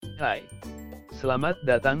Hai, selamat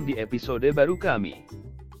datang di episode baru kami.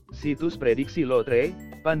 Situs prediksi lotre,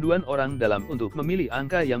 panduan orang dalam untuk memilih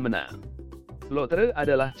angka yang menang. Lotre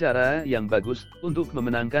adalah cara yang bagus untuk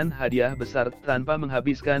memenangkan hadiah besar tanpa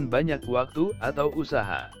menghabiskan banyak waktu atau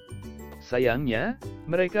usaha. Sayangnya,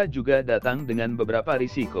 mereka juga datang dengan beberapa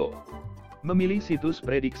risiko. Memilih situs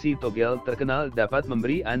prediksi togel terkenal dapat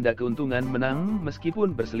memberi Anda keuntungan menang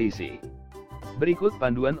meskipun berselisih. Berikut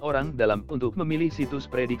panduan orang dalam untuk memilih situs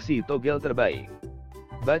prediksi togel terbaik.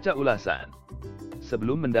 Baca ulasan.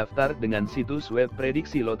 Sebelum mendaftar dengan situs web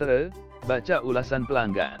prediksi lotre, baca ulasan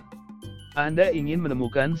pelanggan. Anda ingin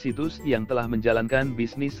menemukan situs yang telah menjalankan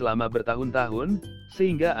bisnis selama bertahun-tahun,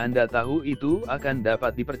 sehingga Anda tahu itu akan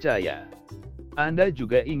dapat dipercaya. Anda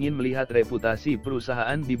juga ingin melihat reputasi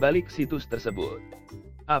perusahaan di balik situs tersebut.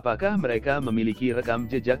 Apakah mereka memiliki rekam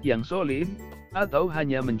jejak yang solid, atau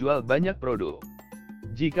hanya menjual banyak produk?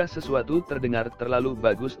 Jika sesuatu terdengar terlalu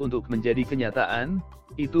bagus untuk menjadi kenyataan,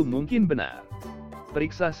 itu mungkin benar.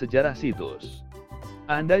 Periksa sejarah situs.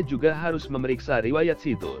 Anda juga harus memeriksa riwayat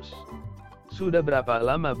situs. Sudah berapa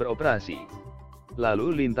lama beroperasi?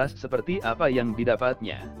 Lalu lintas seperti apa yang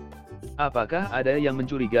didapatnya? Apakah ada yang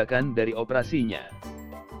mencurigakan dari operasinya?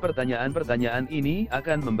 Pertanyaan-pertanyaan ini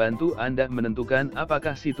akan membantu Anda menentukan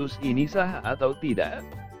apakah situs ini sah atau tidak.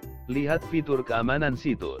 Lihat fitur keamanan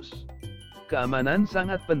situs. Keamanan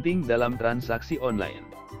sangat penting dalam transaksi online.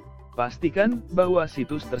 Pastikan bahwa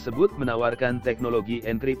situs tersebut menawarkan teknologi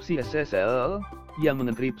enkripsi SSL, yang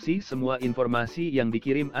mengenkripsi semua informasi yang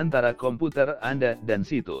dikirim antara komputer Anda dan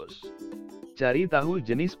situs. Cari tahu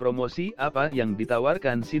jenis promosi apa yang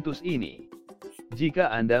ditawarkan situs ini.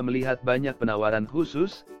 Jika Anda melihat banyak penawaran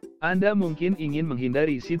khusus, Anda mungkin ingin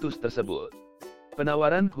menghindari situs tersebut.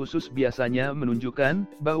 Penawaran khusus biasanya menunjukkan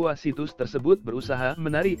bahwa situs tersebut berusaha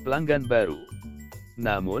menarik pelanggan baru.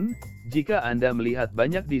 Namun, jika Anda melihat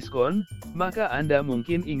banyak diskon, maka Anda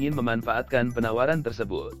mungkin ingin memanfaatkan penawaran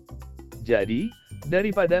tersebut. Jadi,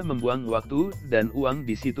 daripada membuang waktu dan uang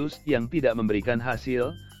di situs yang tidak memberikan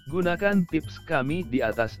hasil, gunakan tips kami di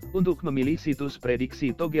atas untuk memilih situs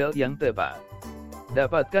prediksi togel yang tepat.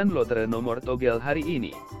 Dapatkan lotre nomor togel hari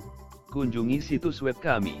ini. Kunjungi situs web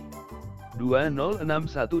kami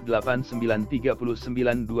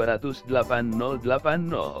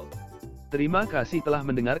 20618939208080. Terima kasih telah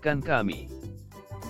mendengarkan kami.